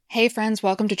Hey friends,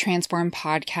 welcome to Transform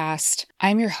Podcast.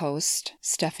 I'm your host,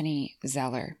 Stephanie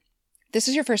Zeller. This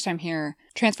is your first time here.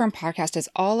 Transform Podcast is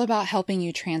all about helping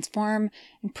you transform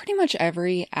in pretty much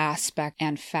every aspect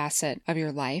and facet of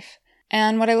your life.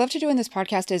 And what I love to do in this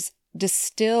podcast is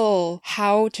distill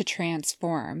how to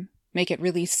transform, make it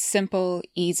really simple,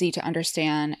 easy to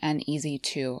understand, and easy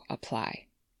to apply.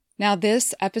 Now,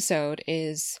 this episode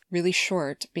is really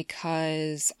short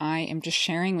because I am just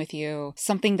sharing with you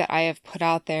something that I have put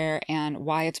out there and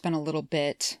why it's been a little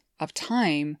bit of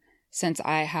time since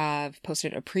I have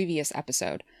posted a previous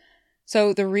episode.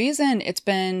 So the reason it's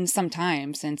been some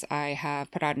time since I have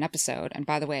put out an episode, and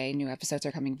by the way, new episodes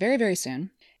are coming very, very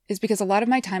soon, is because a lot of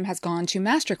my time has gone to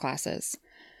masterclasses.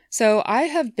 So I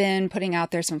have been putting out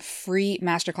there some free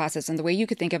masterclasses, and the way you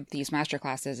could think of these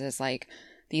masterclasses is like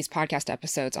these podcast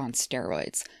episodes on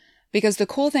steroids. Because the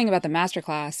cool thing about the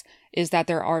masterclass is that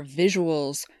there are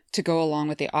visuals to go along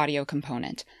with the audio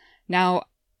component. Now,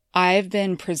 I've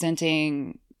been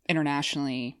presenting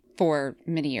internationally for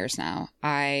many years now.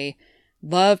 I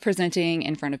love presenting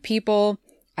in front of people.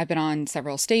 I've been on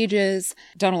several stages,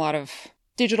 done a lot of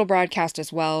digital broadcast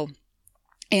as well.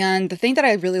 And the thing that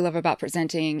I really love about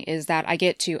presenting is that I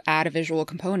get to add a visual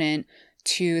component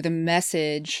to the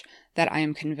message that I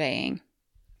am conveying.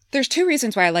 There's two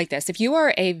reasons why I like this. If you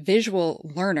are a visual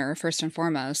learner, first and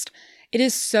foremost, it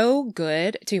is so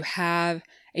good to have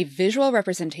a visual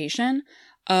representation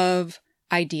of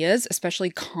ideas, especially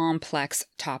complex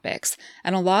topics.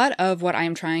 And a lot of what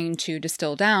I'm trying to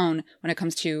distill down when it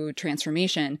comes to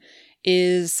transformation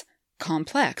is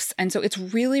complex. And so it's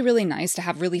really, really nice to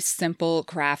have really simple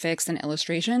graphics and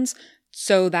illustrations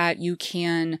so that you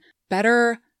can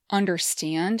better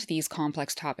understand these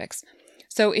complex topics.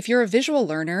 So if you're a visual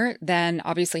learner, then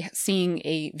obviously seeing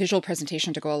a visual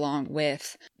presentation to go along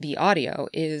with the audio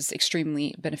is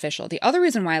extremely beneficial. The other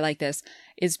reason why I like this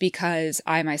is because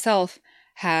I myself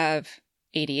have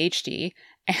ADHD,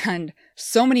 and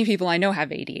so many people I know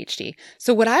have ADHD.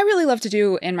 So what I really love to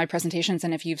do in my presentations,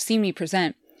 and if you've seen me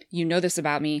present, you know this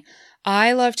about me,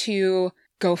 I love to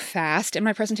go fast in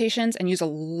my presentations and use a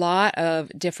lot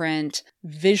of different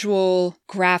visual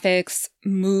graphics,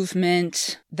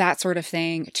 movement, that sort of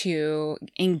thing to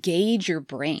engage your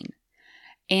brain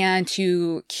and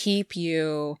to keep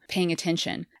you paying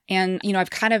attention. And, I've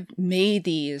kind of made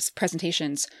these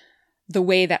presentations the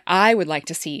way that I would like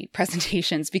to see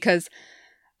presentations, because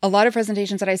a lot of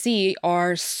presentations that I see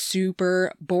are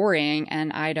super boring,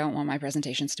 and I don't want my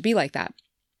presentations to be like that.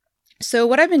 So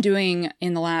what I've been doing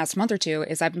in the last month or two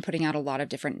is I've been putting out a lot of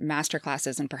different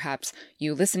masterclasses, and perhaps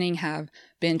you listening have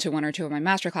been to one or two of my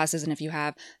masterclasses. And if you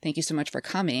have, thank you so much for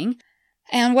coming.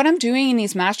 And what I'm doing in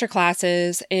these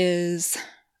masterclasses is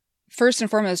first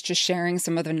and foremost, just sharing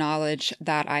some of the knowledge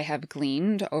that I have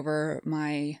gleaned over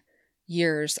my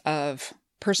years of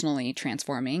personally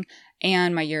transforming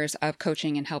and my years of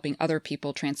coaching and helping other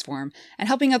people transform and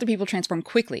helping other people transform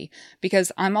quickly,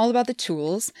 because I'm all about the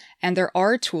tools, and there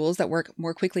are tools that work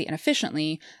more quickly and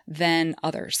efficiently than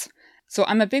others. So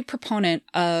I'm a big proponent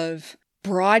of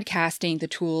broadcasting the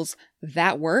tools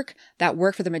that work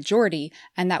for the majority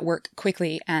and that work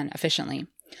quickly and efficiently.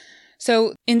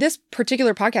 So in this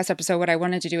particular podcast episode, what I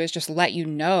wanted to do is just let you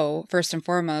know, first and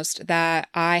foremost, that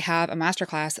I have a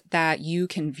masterclass that you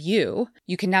can view.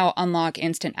 You can now unlock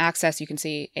instant access. You can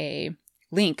see a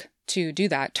link to do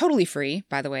that. Totally free,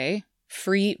 by the way.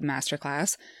 Free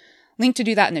masterclass. Link to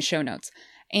do that in the show notes.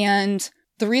 And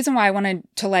the reason why I wanted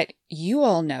to let you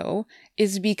all know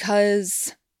is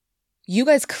because you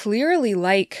guys clearly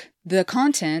like the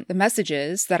content, the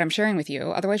messages that I'm sharing with you.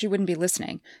 Otherwise, you wouldn't be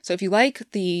listening. So if you like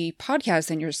the podcast,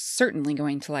 then you're certainly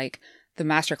going to like the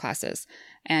masterclasses,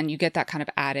 and you get that kind of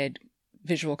added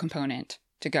visual component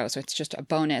to go. So it's just a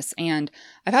bonus. And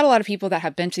I've had a lot of people that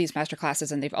have been to these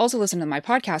masterclasses, and they've also listened to my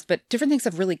podcast, but different things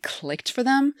have really clicked for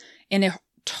them in a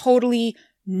totally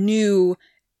new,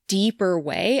 deeper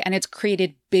way. And it's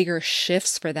created bigger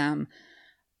shifts for them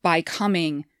by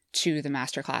coming to the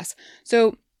masterclass.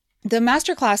 So the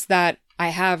masterclass that I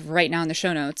have right now in the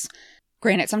show notes,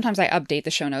 granted, sometimes I update the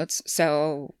show notes.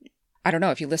 So I don't know,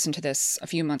 if you listen to this a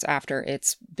few months after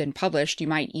it's been published, you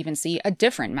might even see a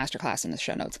different masterclass in the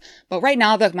show notes. But right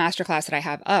now, the masterclass that I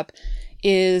have up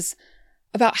is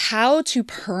about how to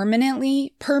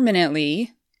permanently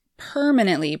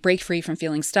break free from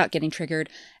feeling stuck, getting triggered,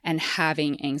 and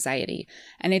having anxiety.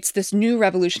 And it's this new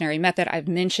revolutionary method. I've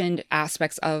mentioned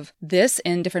aspects of this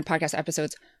in different podcast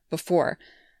episodes before.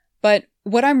 But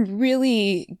what I'm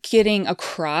really getting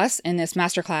across in this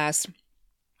masterclass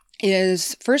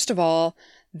is, first of all,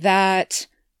 that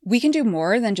we can do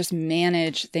more than just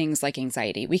manage things like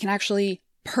anxiety. We can actually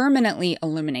permanently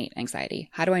eliminate anxiety.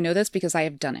 How do I know this? Because I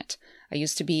have done it. I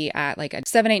used to be at like a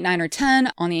 7, 8, 9, or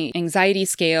 10 on the anxiety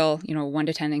scale, 1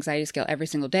 to 10 anxiety scale every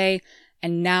single day.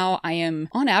 And now I am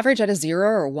on average at a 0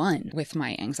 or 1 with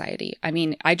my anxiety. I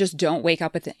mean, I just don't wake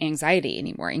up with anxiety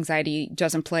anymore. Anxiety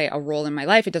doesn't play a role in my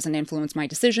life. It doesn't influence my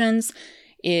decisions.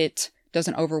 It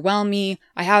doesn't overwhelm me.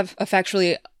 I have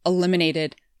effectually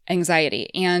eliminated anxiety.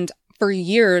 And for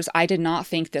years, I did not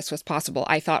think this was possible.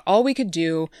 I thought all we could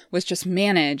do was just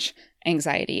manage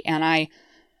anxiety. And I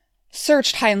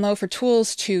searched high and low for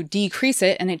tools to decrease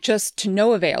it, and it just to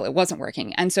no avail. It wasn't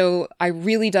working. And so I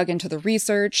really dug into the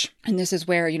research. And this is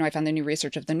where, I found the new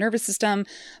research of the nervous system.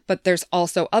 But there's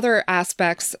also other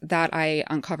aspects that I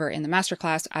uncover in the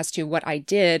masterclass as to what I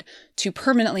did to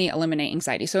permanently eliminate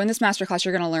anxiety. So in this masterclass,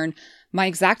 you're going to learn my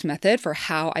exact method for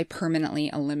how I permanently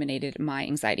eliminated my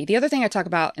anxiety. The other thing I talk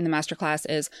about in the masterclass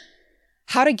is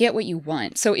how to get what you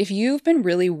want. So if you've been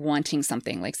really wanting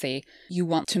something, like say you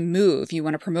want to move, you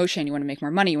want a promotion, you want to make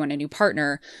more money, you want a new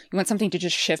partner, you want something to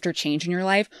just shift or change in your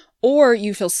life, or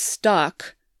you feel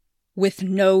stuck with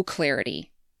no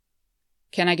clarity.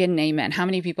 Can I get an amen? How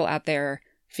many people out there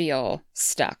feel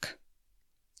stuck?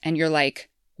 And you're like,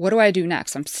 what do I do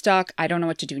next? I'm stuck. I don't know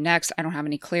what to do next. I don't have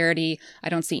any clarity. I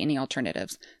don't see any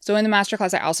alternatives. So in the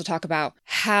masterclass, I also talk about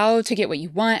how to get what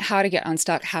you want, how to get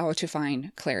unstuck, how to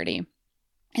find clarity.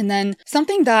 And then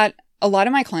something that a lot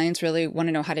of my clients really want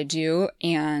to know how to do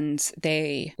and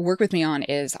they work with me on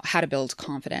is how to build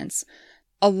confidence.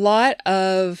 A lot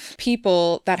of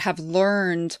people that have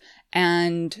learned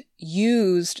and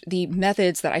used the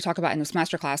methods that I talk about in this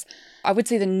masterclass, I would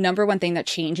say the number one thing that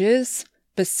changes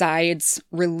besides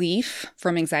relief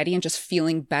from anxiety and just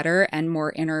feeling better and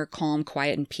more inner calm,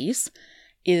 quiet, and peace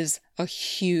is a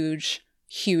huge,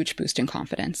 huge boost in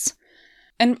confidence.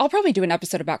 And I'll probably do an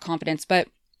episode about confidence, but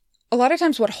a lot of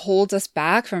times what holds us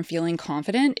back from feeling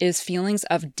confident is feelings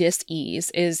of dis-ease,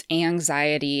 is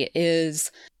anxiety,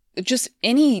 is just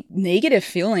any negative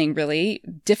feeling, really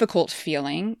difficult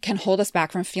feeling can hold us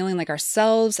back from feeling like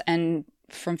ourselves and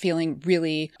from feeling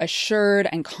really assured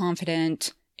and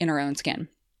confident in our own skin.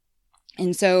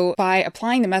 And so by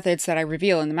applying the methods that I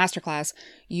reveal in the masterclass,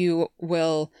 you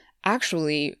will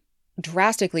actually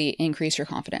drastically increase your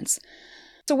confidence.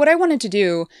 So what I wanted to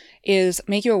do is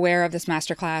make you aware of this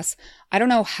masterclass. I don't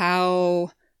know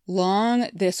how long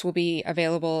this will be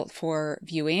available for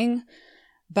viewing,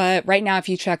 but right now, if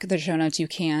you check the show notes, you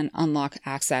can unlock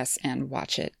access and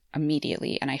watch it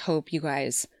immediately. And I hope you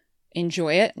guys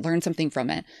enjoy it, learn something from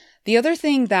it. The other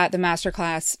thing that the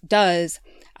masterclass does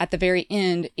at the very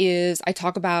end is I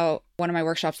talk about one of my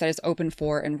workshops that is open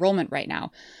for enrollment right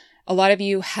now. A lot of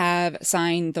you have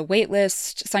signed up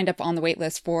on the wait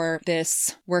list for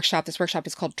this workshop. This workshop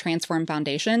is called Transform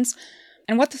Foundations.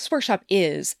 And what this workshop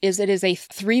is it is a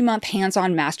 3-month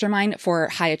hands-on mastermind for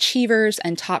high achievers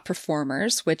and top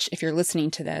performers, which if you're listening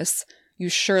to this, you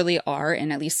surely are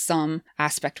in at least some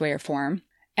aspect, way, or form.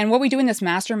 And what we do in this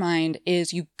mastermind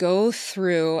is you go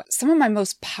through some of my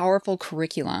most powerful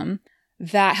curriculum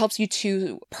that helps you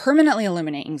to permanently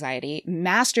eliminate anxiety,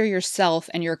 master yourself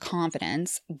and your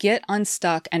confidence, get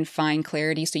unstuck and find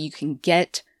clarity so you can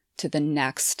get to the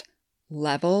next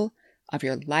level of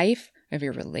your life, of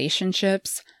your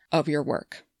relationships, of your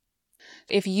work.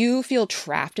 If you feel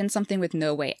trapped in something with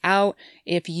no way out,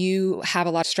 if you have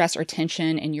a lot of stress or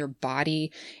tension in your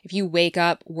body, if you wake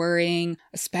up worrying,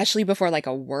 especially before like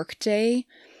a work day,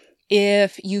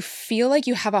 if you feel like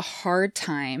you have a hard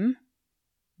time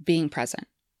being present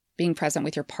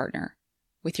with your partner,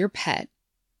 with your pet,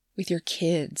 with your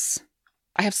kids.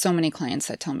 I have so many clients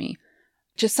that tell me,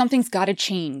 just something's got to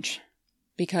change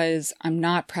because I'm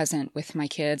not present with my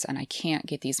kids and I can't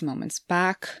get these moments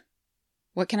back.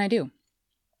 What can I do?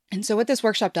 And so what this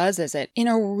workshop does is it, in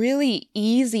a really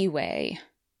easy way,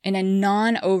 in a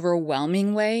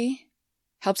non-overwhelming way,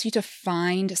 helps you to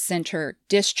find, center,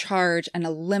 discharge, and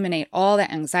eliminate all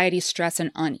that anxiety, stress, and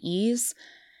unease,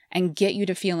 and get you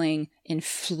to feeling in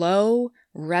flow,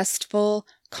 restful,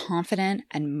 confident,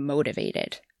 and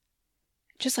motivated.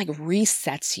 Just like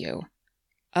resets you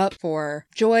up for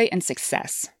joy and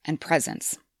success and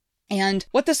presence. And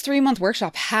what this 3-month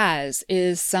workshop has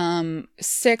is some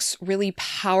 6 really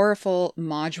powerful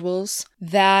modules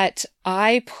that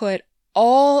I put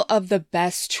all of the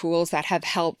best tools that have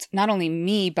helped not only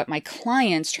me, but my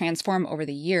clients transform over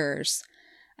the years.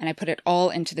 And I put it all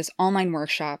into this online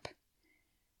workshop.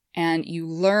 And you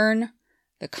learn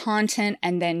the content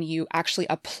and then you actually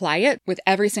apply it. With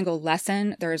every single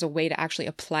lesson, there is a way to actually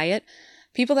apply it.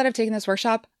 People that have taken this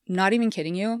workshop, not even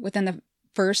kidding you, within the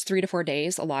first 3 to 4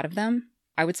 days, a lot of them,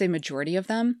 I would say majority of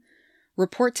them,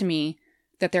 report to me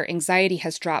that their anxiety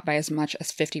has dropped by as much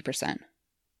as 50%,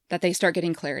 that they start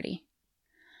getting clarity.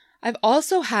 I've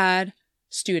also had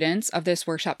students of this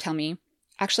workshop tell me,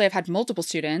 actually, I've had multiple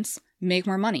students make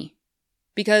more money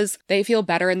because they feel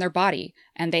better in their body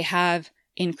and they have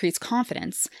increased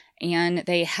confidence and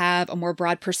they have a more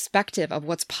broad perspective of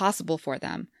what's possible for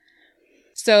them.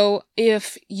 So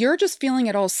if you're just feeling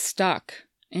it all stuck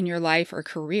in your life or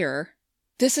career,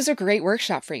 this is a great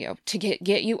workshop for you to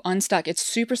get you unstuck. It's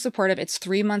super supportive. It's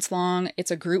 3 months long. It's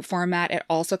a group format. It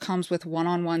also comes with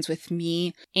one-on-ones with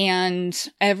me. And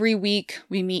every week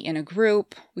we meet in a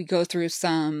group. We go through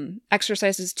some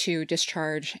exercises to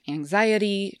discharge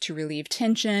anxiety, to relieve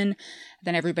tension.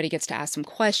 Then everybody gets to ask some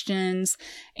questions.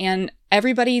 And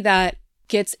everybody that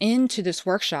gets into this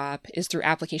workshop is through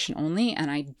application only.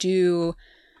 And I do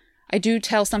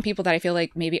tell some people that I feel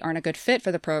like maybe aren't a good fit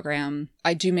for the program.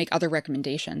 I do make other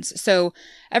recommendations. So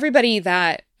everybody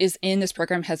that is in this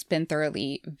program has been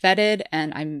thoroughly vetted,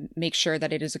 and I make sure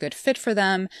that it is a good fit for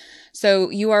them. So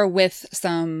you are with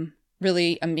some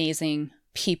really amazing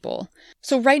people.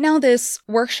 So right now this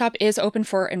workshop is open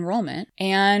for enrollment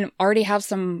and already have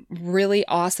some really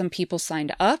awesome people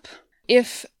signed up.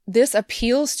 If this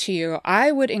appeals to you,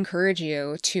 I would encourage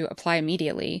you to apply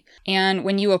immediately. And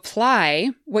when you apply,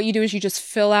 what you do is you just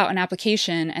fill out an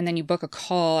application and then you book a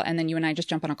call, and then you and I just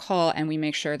jump on a call and we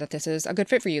make sure that this is a good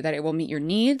fit for you, that it will meet your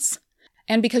needs.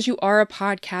 And because you are a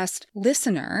podcast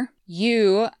listener,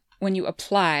 you, when you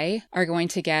apply, are going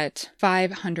to get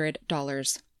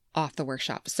 $500 off the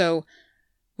workshop. So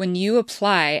when you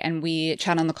apply and we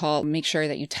chat on the call, make sure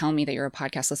that you tell me that you're a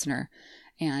podcast listener.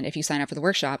 And if you sign up for the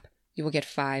workshop, you will get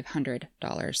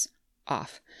 $500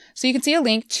 off. So you can see a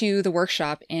link to the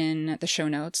workshop in the show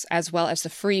notes, as well as the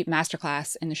free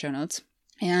masterclass in the show notes.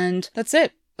 And that's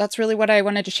it. That's really what I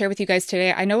wanted to share with you guys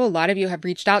today. I know a lot of you have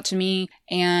reached out to me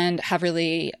and have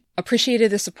really appreciated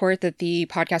the support that the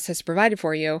podcast has provided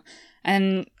for you.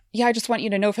 And yeah, I just want you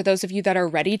to know, for those of you that are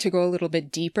ready to go a little bit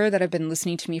deeper, that have been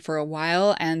listening to me for a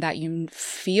while, and that you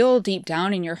feel deep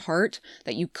down in your heart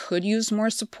that you could use more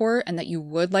support, and that you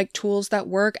would like tools that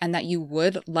work, and that you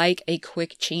would like a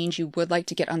quick change, you would like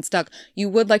to get unstuck, you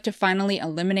would like to finally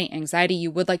eliminate anxiety,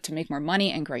 you would like to make more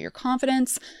money and grow your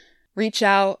confidence, reach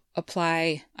out,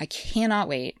 apply. I cannot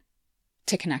wait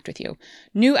to connect with you.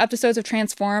 New episodes of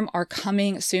Transform are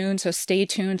coming soon, so stay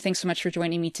tuned. Thanks so much for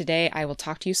joining me today. I will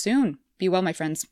talk to you soon. Be well, my friends.